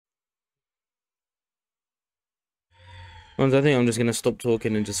I think I'm just gonna stop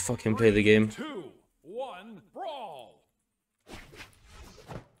talking and just fucking play the game. 2, 1, brawl!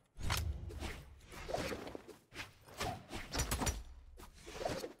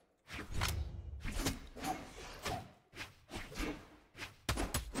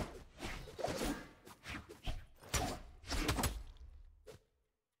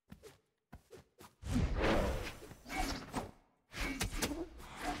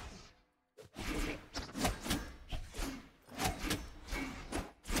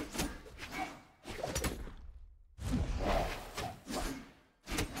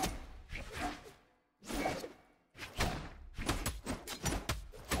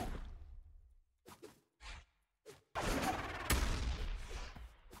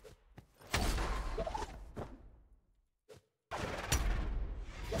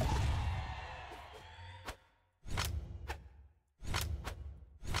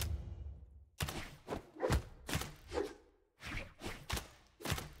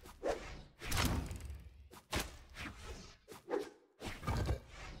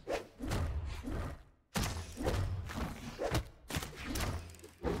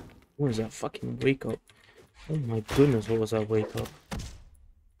 What was that fucking wake up? Oh my goodness, what was that wake up?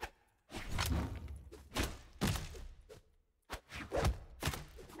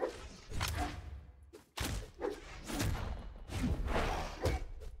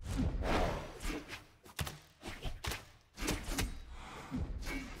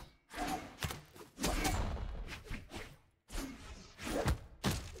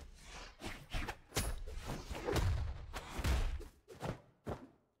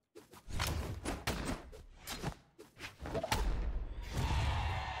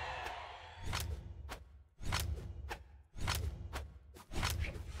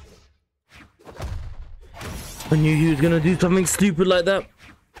 I knew he was gonna do something stupid like that.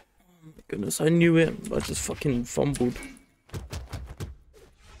 Oh my goodness, I knew it. I just fucking fumbled.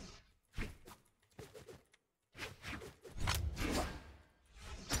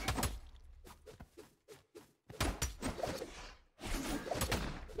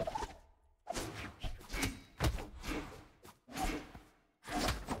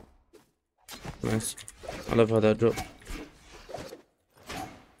 Nice. I love how that dropped.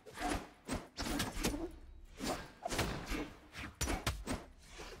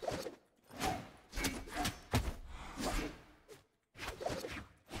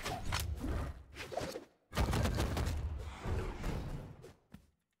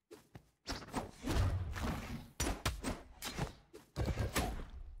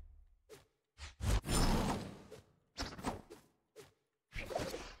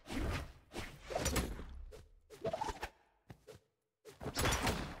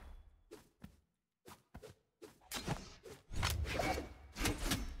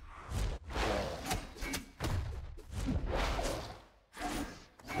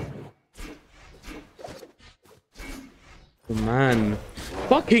 Oh, man.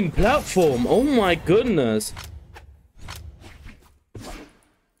 Fucking platform. Oh my goodness.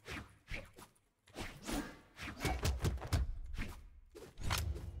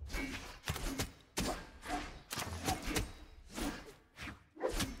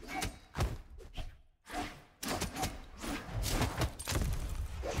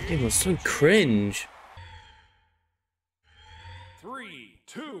 It was so cringe. 3,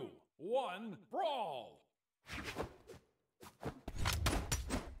 2, 1, brawl!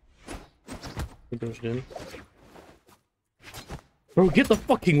 He dodged in. Bro, get the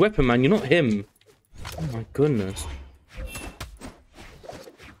fucking weapon, man. You're not him. Oh my goodness.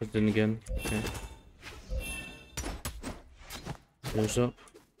 Dodged in again. Okay. Goes up.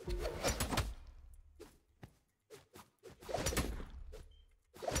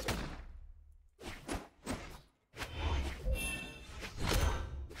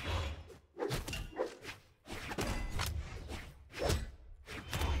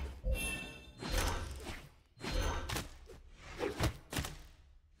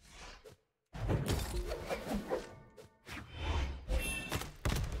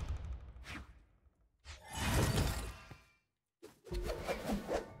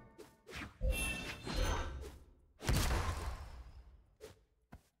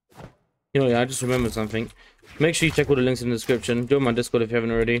 You know, yeah, I just remembered something. Make sure you check all the links in the description. Join my Discord if you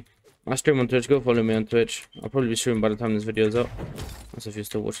haven't already. I stream on Twitch. Go follow me on Twitch. I'll probably be streaming by the time this video is up. That's if you're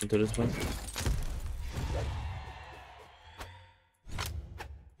still watching to this point.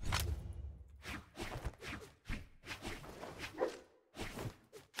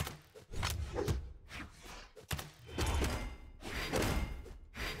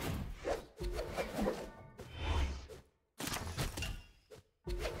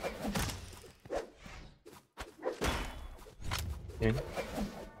 Okay.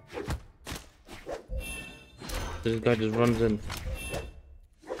 This guy just runs in.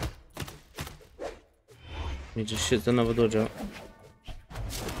 He just shits another dodge out.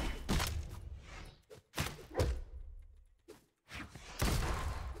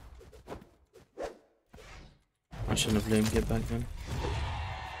 I shouldn't have let him get back then.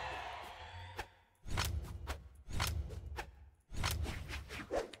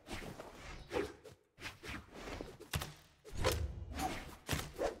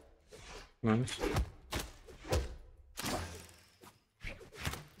 Nice.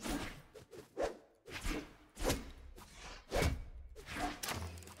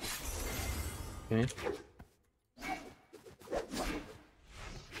 Okay.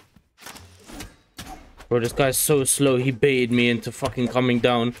 Bro, this guy's so slow, he baited me into fucking coming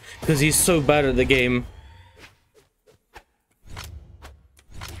down because he's so bad at the game.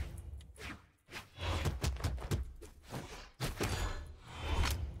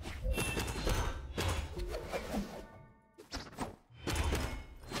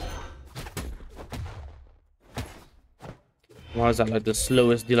 Why is that like the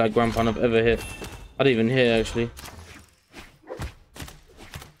slowest D-like ground pound I've ever hit? I didn't even hit actually.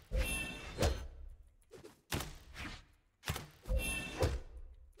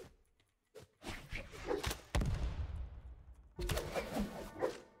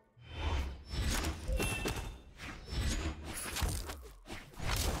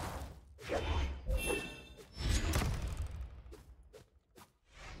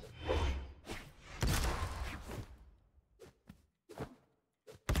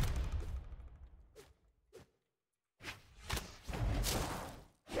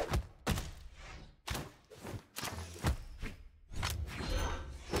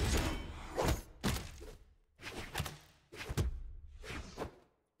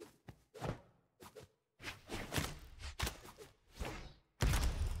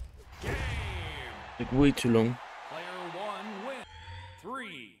 Like way too long. Player one win.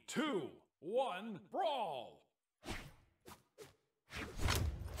 3, 2, 1, brawl.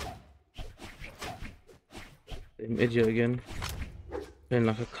 Same idiot again. Playing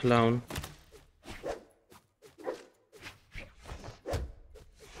like a clown.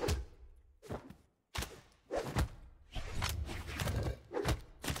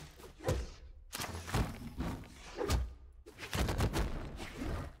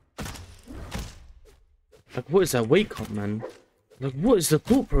 Like, what is that wake up, man? Like, what is the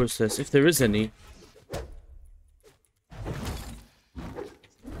thought process, if there is any?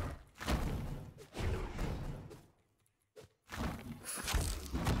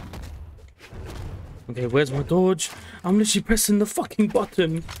 Okay, where's my dodge? I'm literally pressing the fucking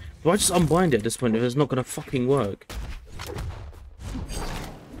button. Do I just unbind it at this point if it's not gonna fucking work?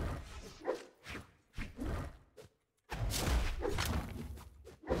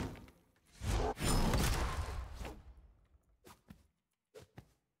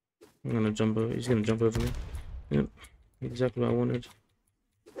 I'm gonna jump over. He's gonna jump over me. Yep, exactly what I wanted.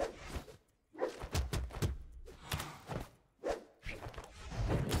 What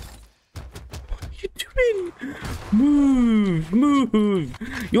are you doing? Move, move.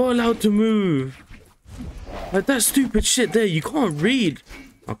 You're allowed to move. Like that stupid shit there. You can't read.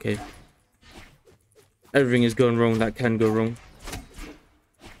 Okay. Everything is going wrong. That can go wrong.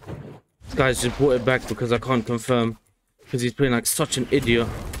 This guy's just brought it back because I can't confirm. Because he's playing like such an idiot.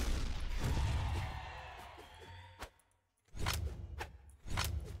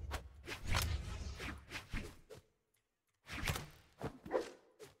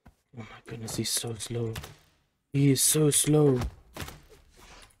 Oh my goodness, he's so slow. He is so slow.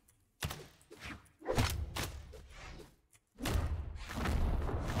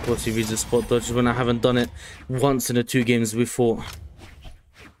 Of course he reads a spot dodge when I haven't done it once in the 2 games we fought.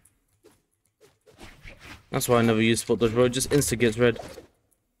 That's why I never use spot dodge, bro. It just insta gets red.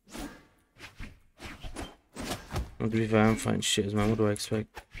 I'll be fair, I'm fighting shit, man. What do I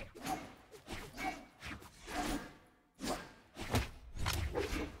expect?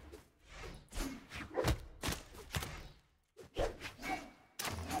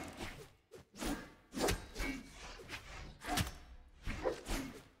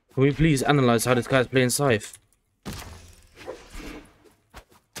 Can we please analyze how this guy's playing Scythe?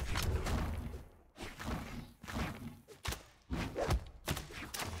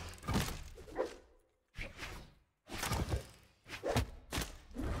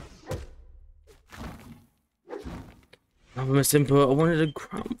 I'm a simple. I wanted a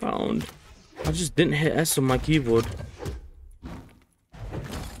ground pound. I just didn't hit S on my keyboard.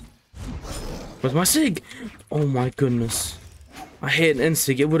 Where's my sig? Oh my goodness. I hit an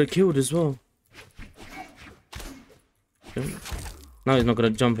N-sig, it would have killed as well. Okay. Now he's not gonna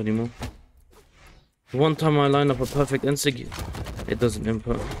jump anymore. One time I line up a perfect insig, it doesn't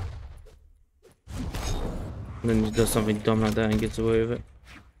input. And then he does something dumb like that and gets away with it.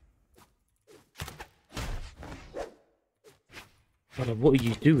 Brother, what are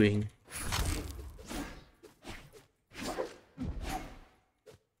you doing?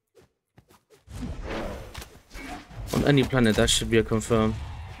 On any planet, that should be a confirm.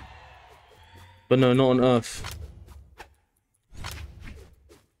 But no, not on Earth.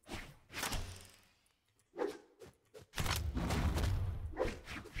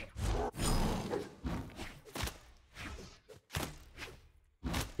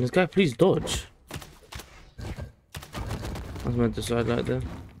 This guy, please dodge. I was meant to slide like that.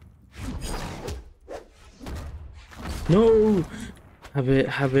 No!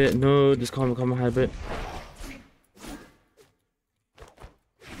 Habit, no, this can't become a habit.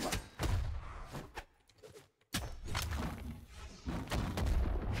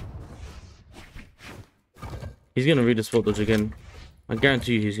 He's gonna read the spot dodge again. I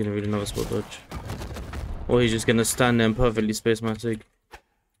guarantee you he's gonna read another spot dodge. Or he's just gonna stand there and perfectly space my sig.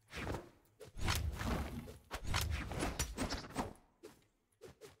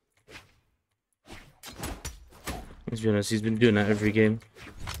 Let's be honest, he's been doing that every game.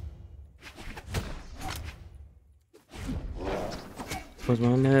 Where's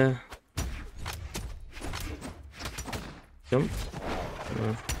my there? Jump?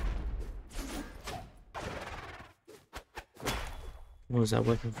 No. What was that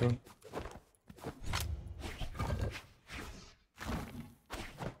weapon from?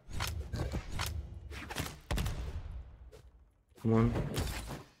 Come on.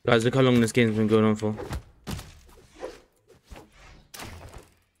 Guys, look how long this game's been going on for.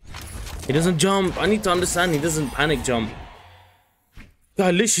 He doesn't jump. I need to understand he doesn't panic jump.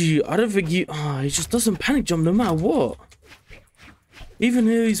 God, literally, I don't think he just doesn't panic jump no matter what. Even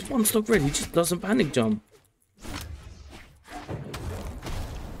though he's one stock red, he just doesn't panic jump.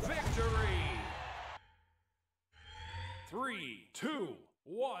 Victory! 3, 2,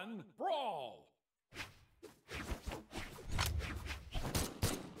 1, brawl!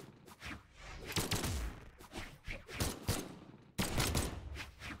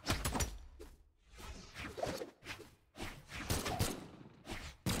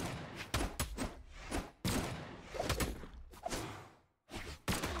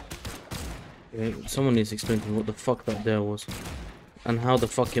 Okay, someone needs to explain to me what the fuck that there was. And how the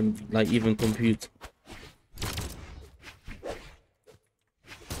fuck him, like, even compute.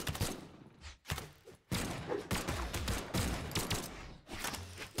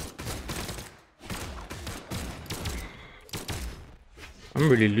 I'm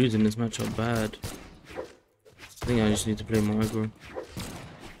really losing this matchup bad. I think I just need to play more aggro.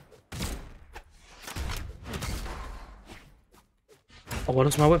 Oh, what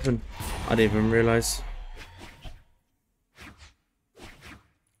is my weapon? I didn't even realize.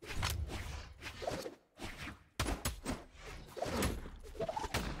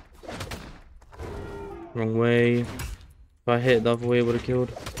 Wrong way. If I hit the other way, it would have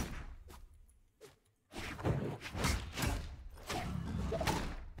killed.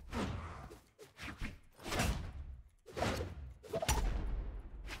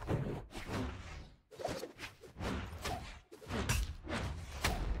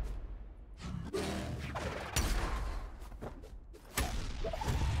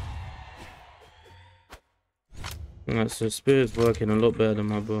 Alright, so Spirit's working a lot better than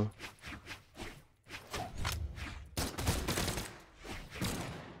my bow.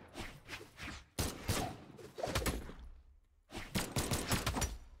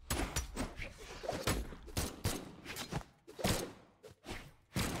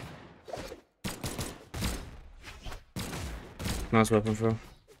 Nice weapon throw.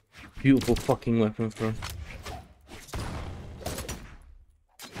 Beautiful fucking weapon throw.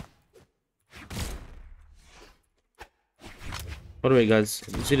 By the way, guys,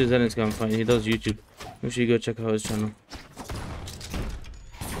 you see the Zenith guy I'm fighting, he does YouTube. Make sure you go check out his channel.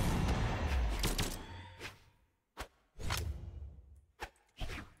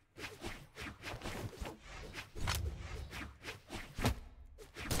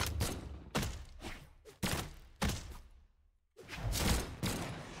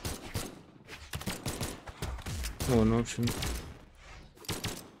 Oh, an option.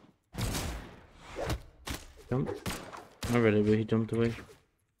 Jump. I read it, but he jumped away.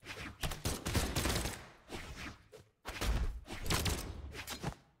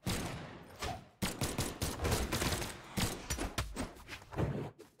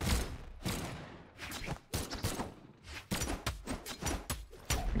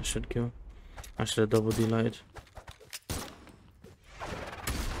 I should kill. I should have double delighted.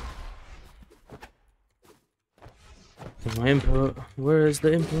 My input. Where is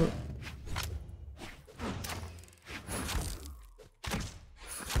the input?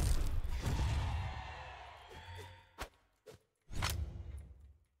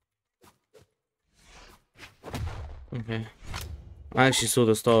 Okay. I actually saw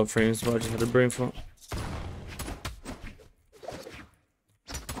the start frames, but I just had a brain fart.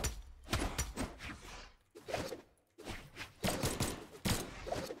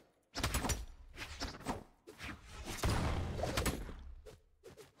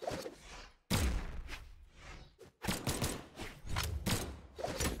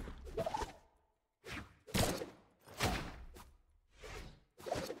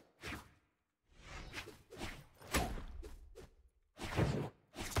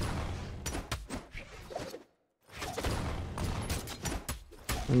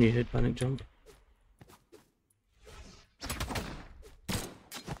 When you hit panic jump.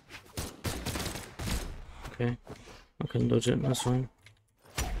 Okay, I can dodge it, that's fine.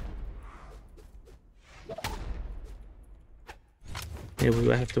 Yeah, we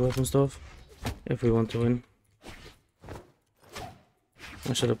have to weapon stuff if we want to win.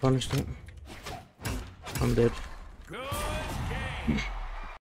 I should have punished it. I'm dead. Good game.